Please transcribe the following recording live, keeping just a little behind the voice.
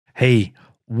Hey,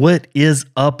 what is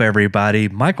up, everybody?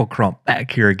 Michael Crump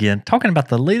back here again, talking about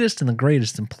the latest and the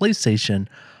greatest in PlayStation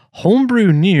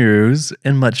homebrew news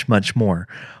and much, much more.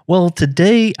 Well,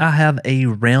 today I have a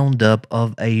roundup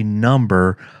of a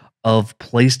number of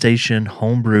PlayStation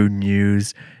homebrew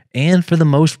news, and for the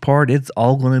most part, it's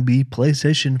all going to be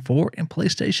PlayStation 4 and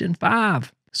PlayStation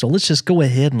 5. So let's just go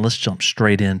ahead and let's jump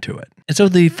straight into it. And so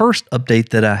the first update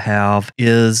that I have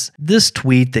is this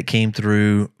tweet that came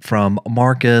through from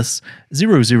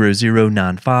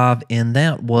Marcus00095, and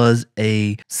that was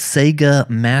a Sega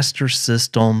Master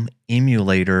System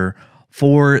emulator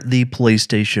for the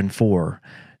PlayStation 4.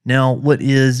 Now, what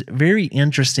is very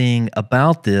interesting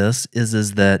about this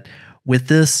is that with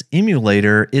this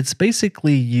emulator, it's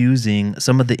basically using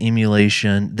some of the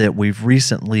emulation that we've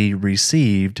recently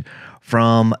received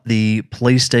from the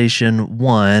PlayStation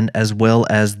 1 as well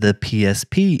as the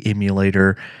PSP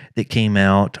emulator that came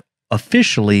out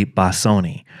officially by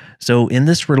Sony. So in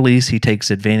this release, he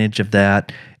takes advantage of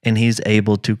that and he's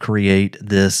able to create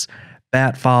this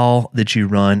bat file that you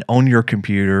run on your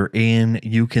computer, and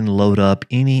you can load up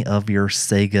any of your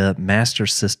Sega Master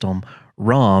System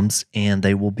ROMs and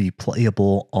they will be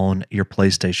playable on your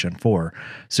PlayStation 4.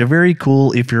 So very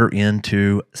cool if you're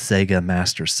into Sega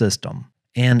Master System.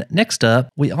 And next up,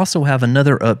 we also have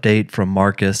another update from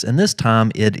Marcus, and this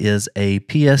time it is a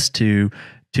PS2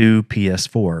 to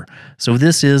PS4. So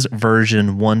this is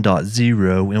version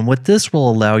 1.0, and what this will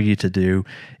allow you to do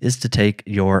is to take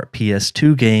your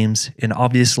PS2 games and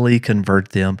obviously convert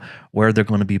them where they're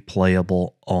going to be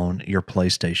playable on your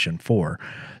PlayStation 4.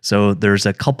 So there's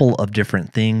a couple of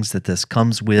different things that this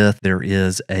comes with. There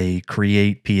is a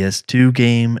create PS2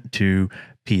 game to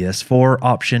PS4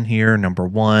 option here, number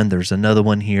one. There's another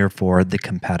one here for the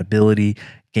compatibility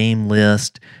game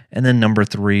list, and then number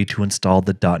three to install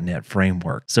the .NET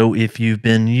framework. So if you've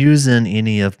been using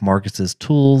any of Marcus's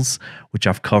tools, which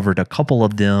I've covered a couple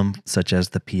of them, such as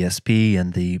the PSP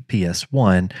and the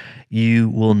PS1, you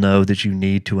will know that you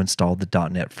need to install the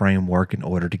 .NET framework in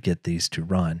order to get these to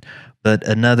run. But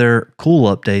another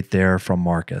cool update there from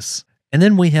Marcus. And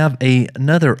then we have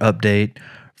another update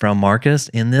from Marcus,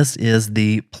 and this is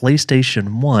the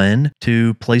PlayStation 1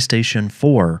 to PlayStation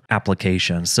 4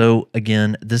 application. So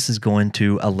again, this is going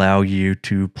to allow you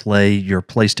to play your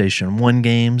PlayStation 1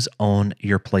 games on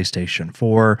your PlayStation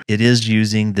 4. It is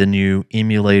using the new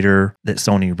emulator that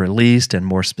Sony released, and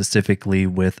more specifically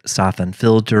with Siphon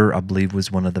Filter, I believe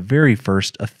was one of the very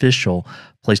first official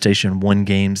PlayStation 1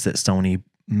 games that Sony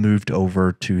moved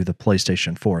over to the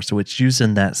PlayStation 4. So it's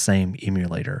using that same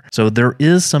emulator. So there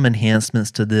is some enhancements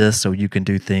to this, so you can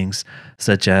do things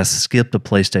such as skip the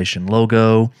PlayStation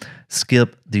logo,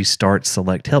 skip the start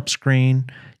select help screen.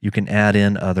 You can add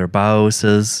in other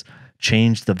BIOSes,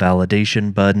 change the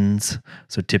validation buttons.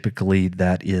 So typically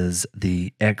that is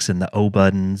the X and the O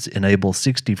buttons, enable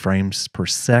 60 frames per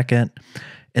second,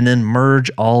 and then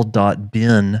merge all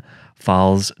 .bin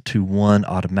files to one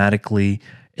automatically,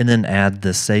 and then add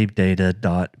the save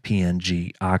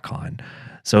data.png icon.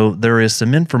 So there is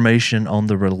some information on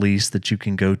the release that you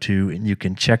can go to and you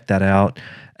can check that out.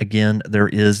 Again, there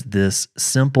is this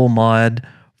simple mod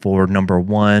for number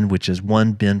one, which is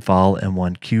one bin file and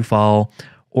one Q file,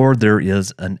 or there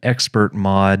is an expert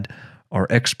mod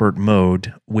or expert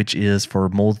mode, which is for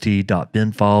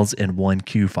multi.bin files and one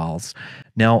Q files.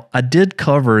 Now, I did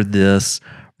cover this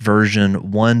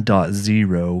version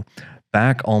 1.0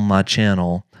 back on my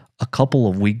channel a couple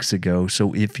of weeks ago.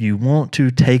 So if you want to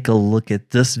take a look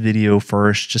at this video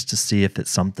first, just to see if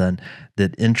it's something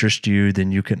that interests you,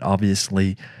 then you can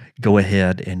obviously go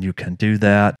ahead and you can do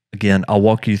that. Again, I'll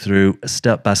walk you through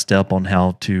step by step on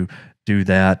how to do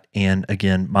that. And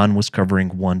again, mine was covering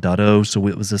 1.0, so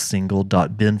it was a single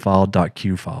 .bin file,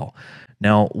 .q file.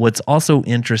 Now, what's also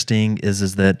interesting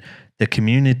is that the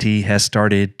community has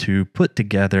started to put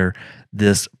together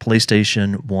this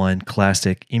PlayStation 1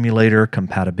 Classic Emulator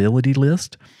Compatibility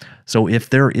List. So if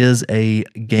there is a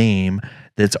game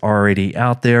that's already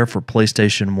out there for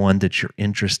PlayStation 1 that you're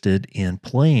interested in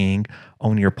playing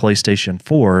on your PlayStation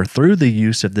 4 through the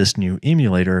use of this new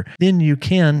emulator, then you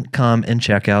can come and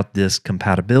check out this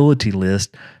compatibility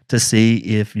list to see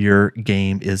if your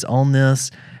game is on this,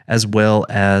 as well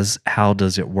as how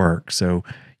does it work. So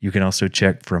you can also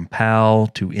check from PAL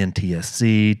to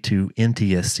NTSC to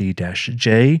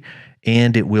NTSC-J,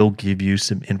 and it will give you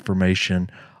some information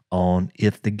on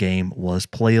if the game was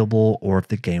playable or if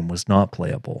the game was not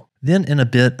playable. Then in a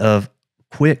bit of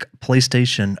quick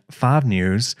PlayStation 5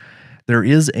 news, there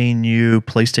is a new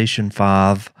PlayStation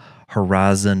 5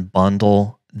 Horizon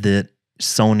Bundle that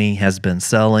Sony has been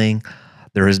selling.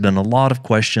 There has been a lot of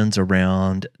questions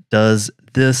around, does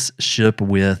this ship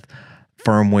with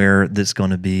firmware that's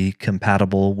going to be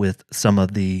compatible with some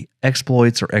of the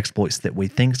exploits or exploits that we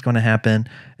think is going to happen?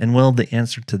 And well, the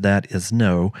answer to that is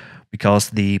no, because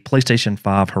the PlayStation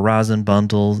 5 Horizon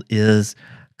Bundle is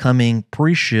coming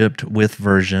pre-shipped with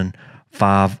version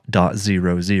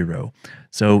 5.00.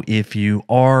 So if you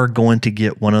are going to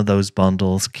get one of those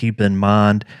bundles, keep in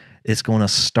mind it's going to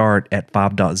start at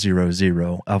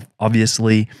 5.00.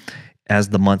 Obviously, as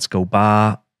the months go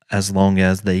by, as long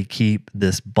as they keep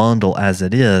this bundle as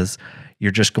it is,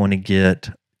 you're just going to get,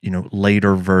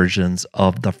 later versions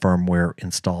of the firmware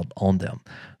installed on them.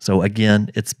 So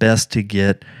again, it's best to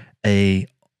get a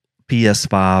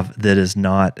PS5 that is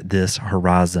not this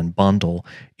Horizon bundle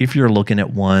if you're looking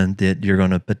at one that you're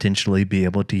going to potentially be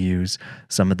able to use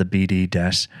some of the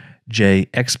BD-J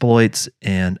exploits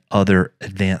and other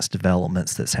advanced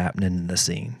developments that's happening in the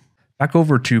scene. Back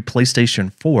over to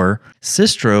PlayStation 4,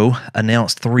 Sistro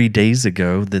announced 3 days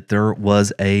ago that there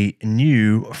was a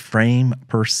new frame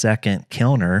per second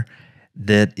counter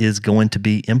that is going to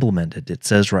be implemented. It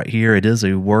says right here, it is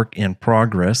a work in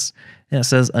progress. And it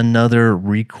says another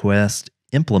request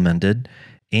implemented.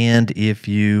 And if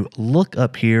you look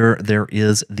up here, there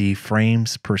is the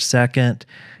frames per second.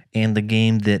 And the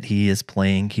game that he is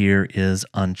playing here is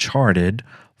Uncharted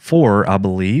 4, I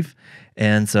believe.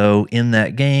 And so in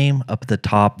that game, up at the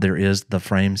top, there is the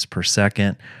frames per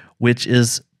second, which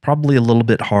is probably a little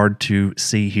bit hard to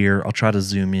see here. I'll try to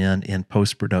zoom in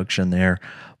post-production there.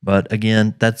 But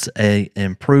again, that's an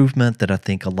improvement that I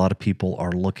think a lot of people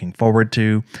are looking forward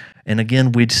to. And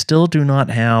again, we still do not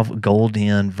have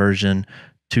GoldHEN version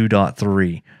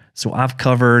 2.3. So I've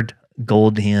covered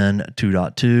GoldHEN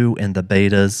 2.2 and the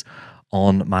betas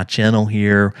on my channel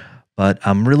here. But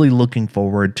I'm really looking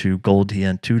forward to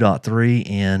GoldHEN 2.3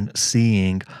 and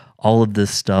seeing all of this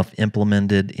stuff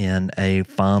implemented in a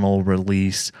final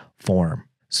release form.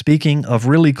 Speaking of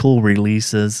really cool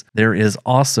releases, there is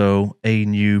also a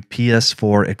new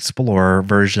PS4 Explorer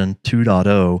version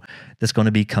 2.0 that's going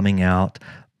to be coming out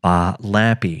by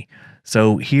Lapy.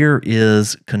 So here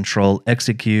is Control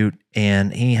Execute,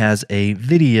 and he has a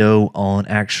video on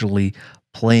actually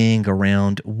playing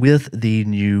around with the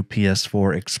new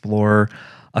PS4 Explorer.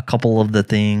 A couple of the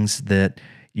things that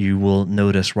you will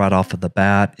notice right off of the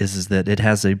bat is that it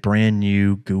has a brand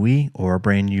new GUI or a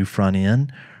brand new front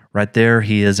end. Right there,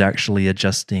 he is actually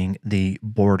adjusting the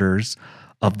borders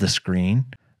of the screen.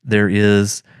 There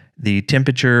is the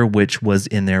temperature, which was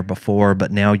in there before,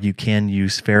 but now you can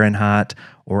use Fahrenheit,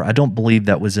 or I don't believe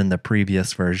that was in the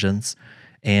previous versions.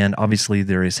 And obviously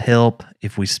there is help.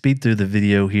 If we speed through the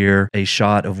video here, a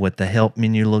shot of what the help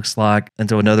menu looks like. And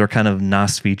so another kind of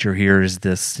nice feature here is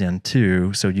this send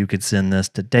to. So you could send this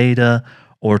to data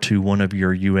or to one of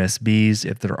your USBs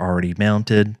if they're already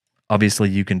mounted. Obviously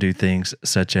you can do things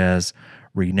such as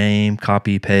rename,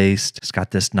 copy, paste. It's got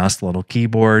this nice little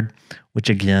keyboard, which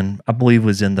again, I believe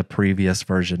was in the previous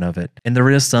version of it. And there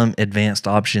is some advanced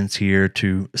options here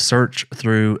to search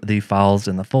through the files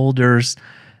in the folders,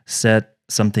 set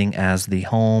something as the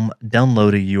home, download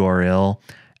a URL,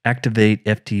 activate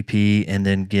FTP, and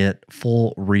then get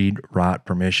full read-write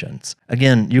permissions.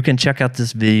 Again, you can check out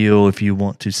this video if you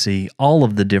want to see all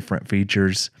of the different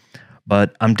features,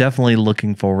 but I'm definitely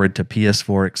looking forward to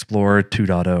PS4 Explorer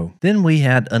 2.0. Then we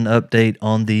had an update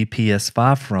on the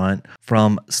PS5 front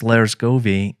from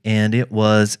Sleirsgoevy, and it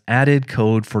was added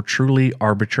code for truly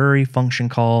arbitrary function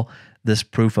call. This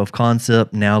proof of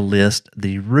concept now lists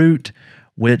the root,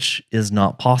 which is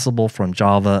not possible from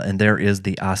Java, and there is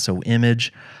the ISO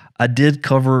image. I did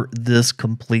cover this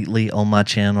completely on my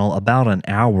channel about an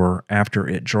hour after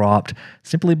it dropped,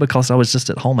 simply because I was just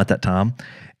at home at that time.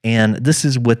 And this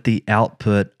is what the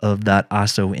output of that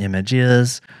ISO image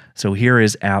is. So here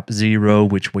is app 0,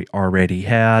 which we already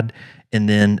had. And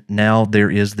then now there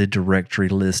is the directory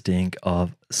listing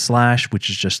of /, which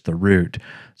is just the root.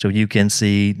 So you can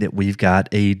see that we've got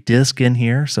a disk in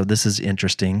here. So this is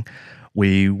interesting.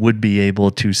 We would be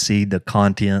able to see the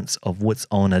contents of what's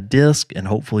on a disk and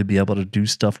hopefully be able to do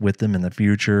stuff with them in the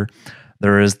future.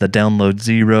 There is the download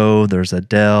 0, there's a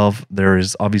dev, there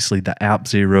is obviously the app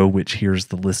 0, which here's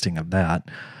the listing of that.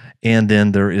 And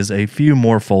then there is a few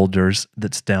more folders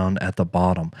that's down at the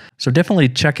bottom. So definitely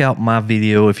check out my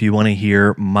video if you want to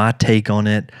hear my take on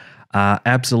it. I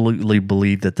absolutely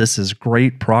believe that this is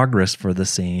great progress for the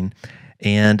scene.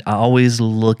 And I always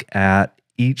look at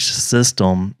each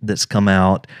system that's come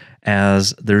out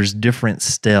as there's different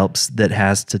steps that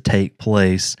has to take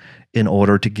place in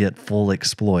order to get full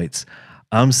exploits.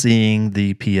 I'm seeing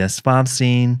the PS5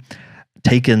 scene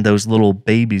taking those little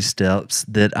baby steps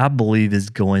that I believe is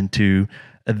going to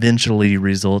eventually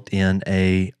result in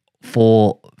a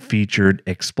full featured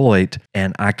exploit,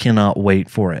 and I cannot wait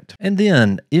for it. And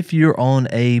then if you're on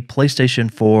a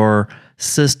PlayStation 4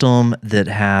 system that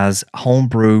has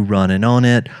Homebrew running on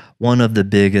it, one of the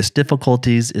biggest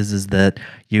difficulties is that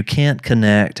you can't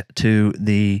connect to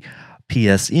the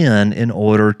PSN in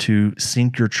order to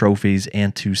sync your trophies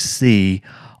and to see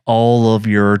all of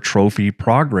your trophy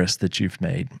progress that you've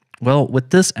made. Well,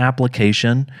 with this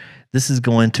application, this is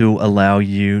going to allow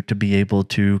you to be able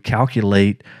to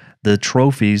calculate the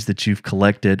trophies that you've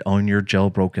collected on your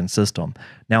jailbroken system.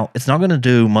 Now, it's not going to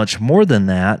do much more than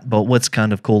that, but what's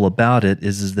kind of cool about it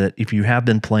is that if you have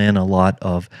been playing a lot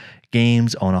of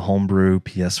games on a Homebrew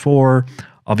PS4,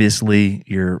 obviously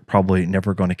you're probably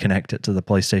never going to connect it to the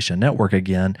PlayStation Network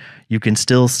again. You can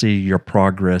still see your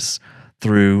progress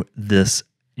through this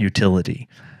utility.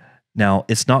 Now,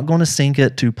 it's not going to sync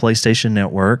it to PlayStation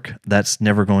Network. That's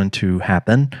never going to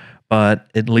happen. But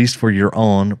at least for your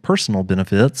own personal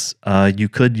benefits, you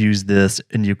could use this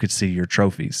and you could see your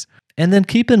trophies. And then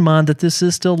keep in mind that this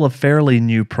is still a fairly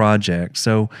new project.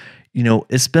 So,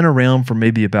 it's been around for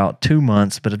maybe about 2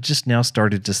 months, but I've just now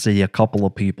started to see a couple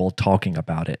of people talking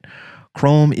about it.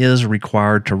 Chrome is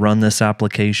required to run this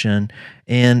application,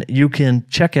 and you can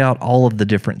check out all of the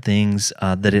different things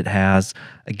that it has.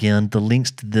 Again, the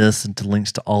links to this and to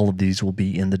links to all of these will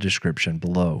be in the description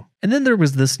below. And then there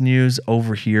was this news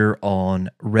over here on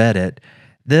Reddit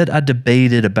that I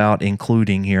debated about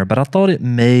including here, but I thought it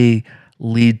may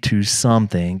lead to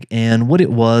something. And what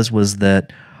it was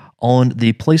that on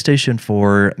the PlayStation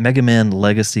 4 Megaman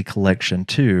Legacy Collection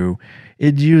 2,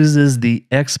 it uses the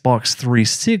Xbox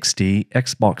 360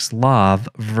 Xbox Live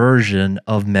version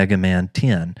of Mega Man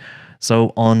 10.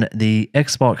 So on the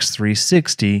Xbox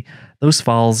 360, those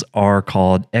files are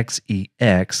called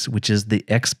XEX, which is the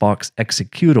Xbox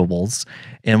executables.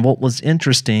 And what was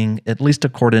interesting, at least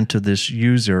according to this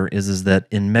user, is that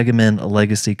in Mega Man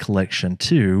Legacy Collection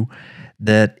 2,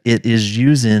 that it is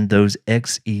using those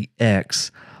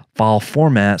XEX file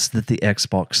formats that the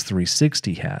Xbox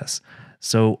 360 has.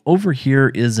 So over here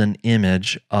is an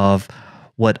image of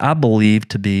what I believe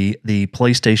to be the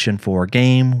PlayStation 4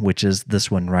 game, which is this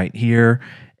one right here,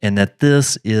 and that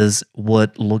this is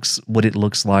what it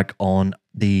looks like on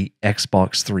the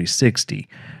Xbox 360.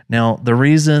 Now, the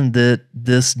reason that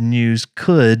this news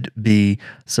could be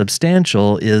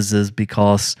substantial is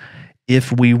because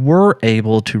if we were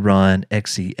able to run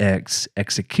XEX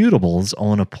executables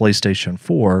on a PlayStation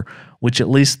 4, which at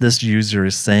least this user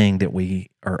is saying that we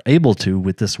are able to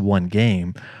with this one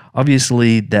game,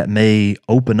 obviously that may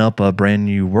open up a brand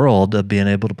new world of being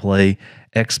able to play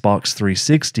Xbox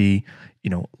 360,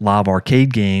 live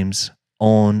arcade games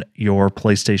on your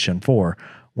PlayStation 4,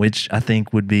 which I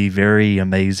think would be very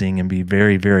amazing and be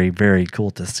very, very, very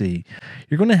cool to see.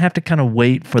 You're going to have to kind of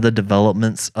wait for the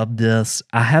developments of this.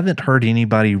 I haven't heard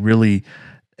anybody really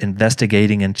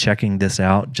investigating and checking this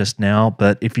out just now,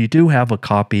 but if you do have a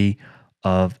copy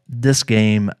of this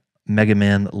game, Mega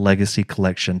Man Legacy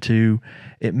Collection 2,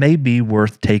 it may be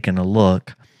worth taking a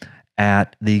look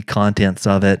at the contents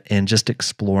of it and just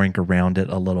exploring around it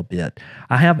a little bit.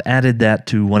 I have added that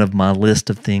to one of my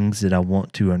list of things that I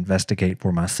want to investigate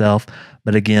for myself,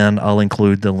 but again, I'll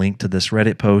include the link to this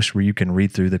Reddit post where you can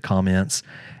read through the comments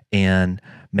and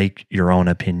make your own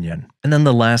opinion. And then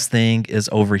the last thing is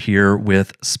over here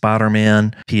with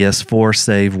Spider-Man. PS4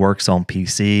 Save works on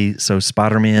PC, so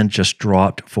Spider-Man just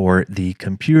dropped for the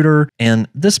computer, and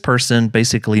this person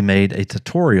basically made a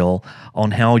tutorial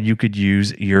on how you could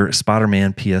use your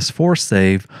Spider-Man PS4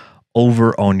 Save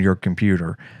over on your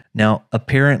computer. Now,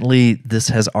 apparently this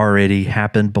has already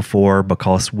happened before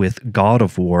because with God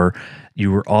of War,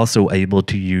 you were also able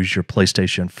to use your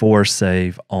PlayStation 4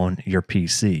 save on your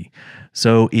PC.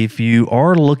 So if you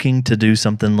are looking to do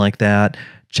something like that,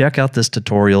 check out this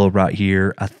tutorial right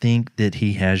here. I think that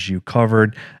he has you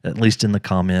covered, at least in the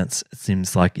comments. It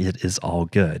seems like it is all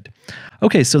good.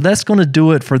 Okay, so that's going to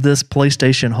do it for this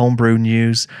PlayStation Homebrew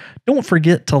news. Don't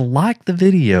forget to like the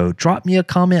video. Drop me a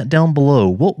comment down below.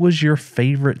 What was your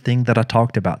favorite thing that I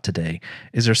talked about today?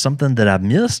 Is there something that I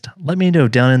missed? Let me know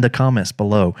down in the comments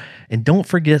below. And don't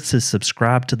forget to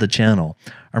subscribe to the channel.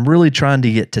 I'm really trying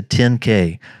to get to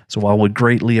 10K, so I would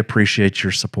greatly appreciate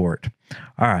your support.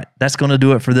 All right, that's going to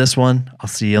do it for this one. I'll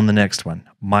see you on the next one.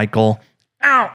 Michael, out.